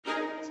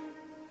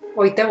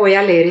Hoy te voy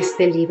a leer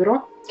este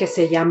libro que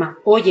se llama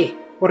Oye,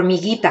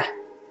 hormiguita.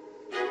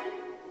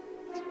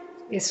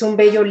 Es un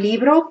bello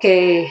libro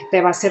que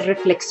te va a hacer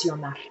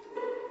reflexionar.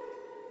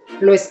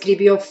 Lo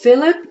escribió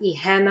Philip y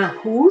Hannah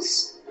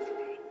Hughes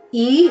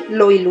y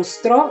lo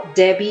ilustró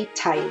Debbie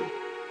Tyler.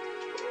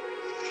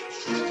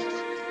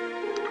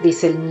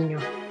 Dice el niño: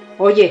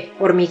 Oye,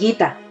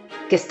 hormiguita,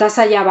 que estás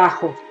allá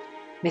abajo,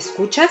 ¿me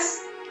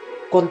escuchas?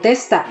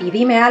 Contesta y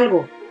dime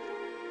algo.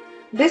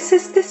 ¿Ves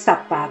este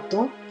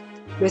zapato?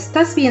 ¿Lo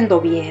estás viendo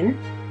bien?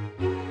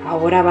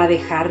 Ahora va a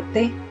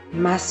dejarte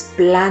más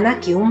plana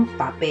que un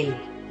papel.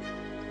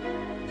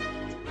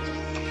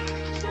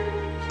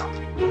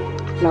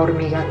 La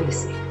hormiga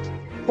dice: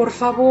 Por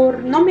favor,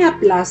 no me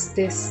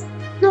aplastes,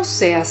 no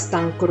seas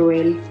tan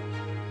cruel.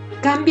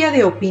 Cambia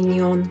de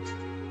opinión,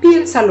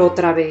 piénsalo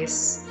otra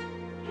vez.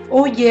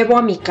 Hoy llevo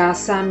a mi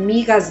casa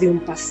migas de un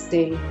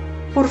pastel.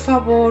 Por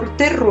favor,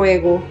 te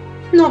ruego,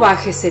 no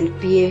bajes el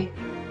pie.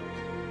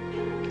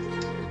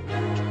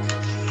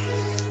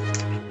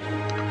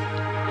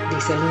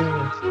 Dice el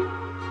niño: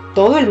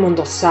 Todo el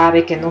mundo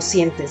sabe que no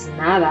sientes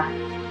nada.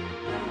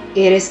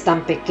 Eres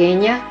tan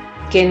pequeña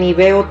que ni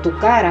veo tu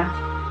cara.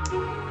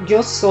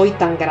 Yo soy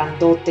tan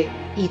grandote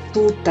y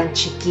tú tan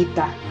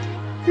chiquita.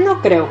 No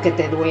creo que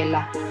te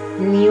duela,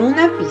 ni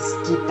una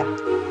pizquita.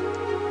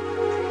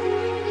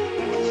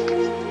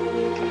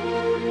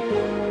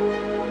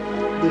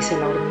 Dice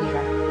la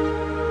hormiga: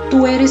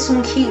 Tú eres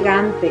un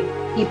gigante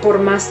y por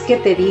más que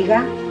te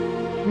diga,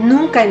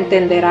 nunca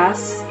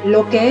entenderás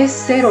lo que es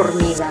ser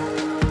hormiga.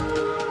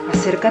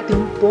 Acércate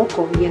un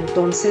poco y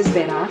entonces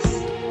verás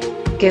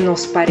que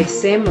nos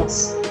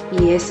parecemos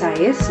y esa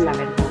es la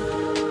verdad.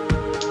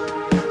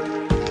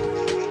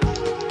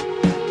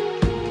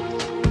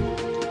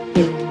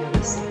 El niño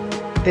dice: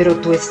 ¿Pero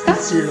tú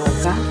estás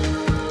loca?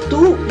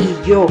 ¿Tú y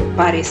yo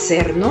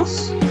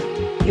parecernos?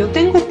 Yo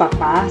tengo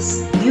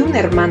papás y un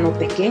hermano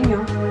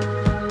pequeño.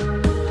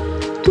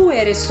 Tú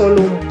eres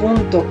solo un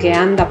punto que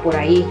anda por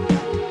ahí.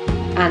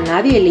 A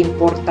nadie le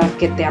importa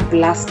que te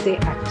aplaste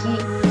aquí.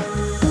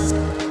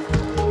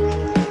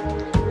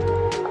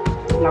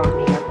 La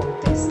hormiga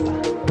contesta: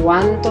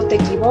 ¿Cuánto te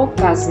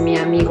equivocas, mi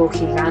amigo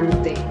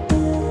gigante?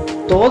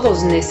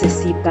 Todos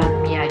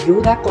necesitan mi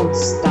ayuda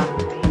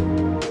constante.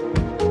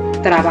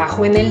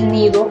 Trabajo en el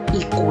nido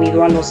y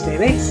cuido a los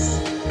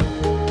bebés.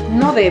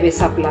 No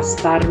debes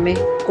aplastarme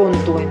con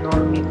tu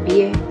enorme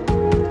pie.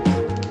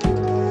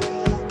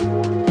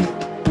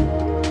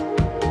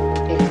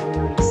 El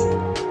niño dice: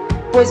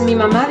 Pues mi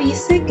mamá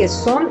dice que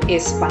son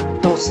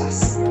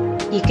espantosas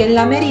y que en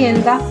la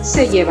merienda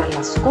se llevan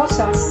las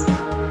cosas.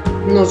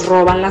 Nos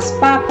roban las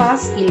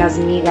papas y las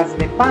migas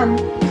de pan.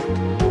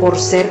 Por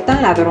ser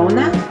tan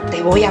ladrona,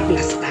 te voy a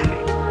aplastar.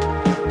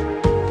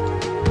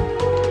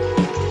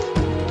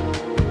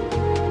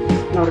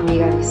 La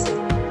hormiga dice: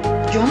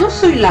 Yo no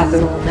soy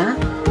ladrona,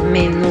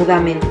 menuda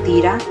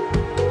mentira.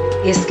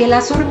 Es que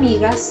las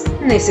hormigas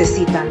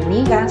necesitan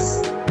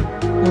migas.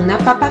 Una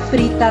papa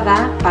frita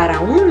da para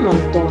un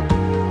montón.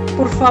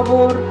 Por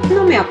favor,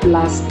 no me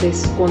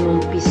aplastes con un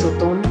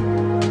pisotón.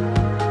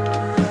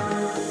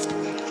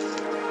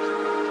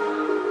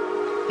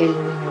 El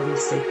niño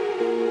dice: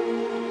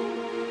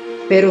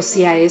 Pero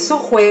si a eso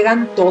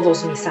juegan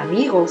todos mis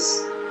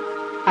amigos.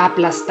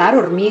 Aplastar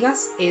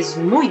hormigas es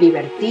muy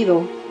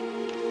divertido.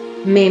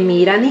 Me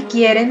miran y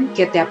quieren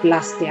que te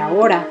aplaste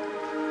ahora.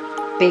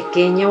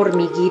 Pequeña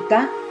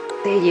hormiguita,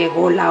 te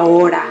llegó la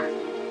hora.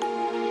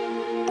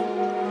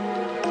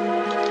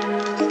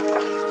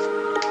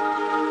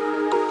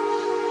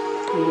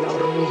 Y la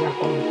hormiga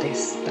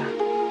contesta: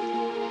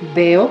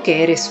 Veo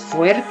que eres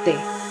fuerte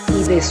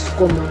y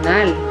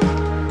descomunal.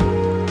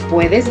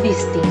 Puedes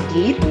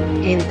distinguir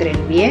entre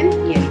el bien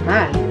y el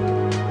mal.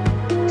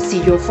 Si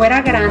yo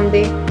fuera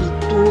grande y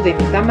tú de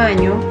mi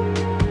tamaño,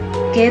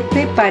 ¿qué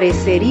te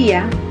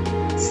parecería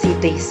si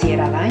te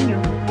hiciera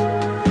daño?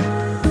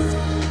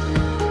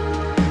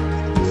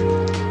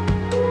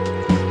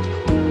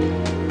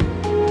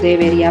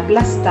 ¿Debería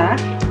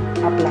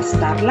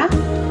aplastarla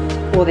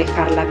o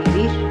dejarla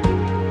vivir?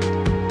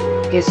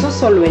 Eso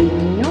solo el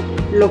niño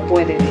lo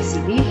puede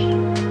decidir.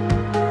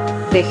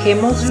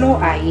 Dejémoslo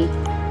ahí,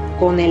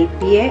 con el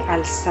pie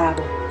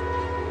alzado.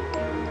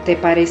 ¿Te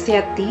parece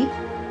a ti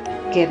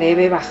que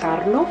debe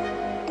bajarlo?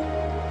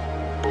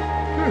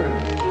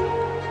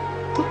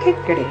 ¿Tú qué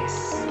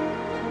crees?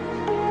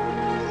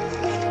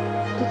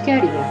 ¿Tú qué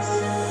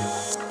harías?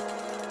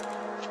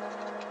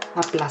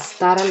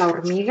 ¿Aplastar a la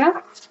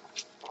hormiga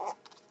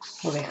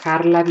o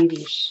dejarla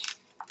vivir?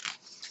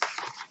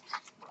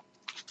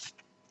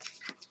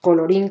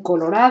 Colorín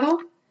colorado,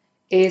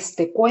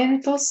 este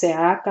cuento se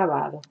ha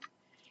acabado.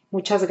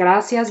 Muchas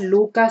gracias,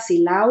 Lucas y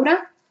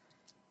Laura,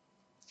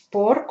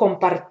 por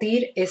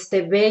compartir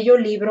este bello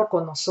libro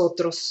con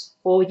nosotros.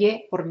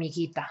 Oye,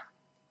 hormiguita.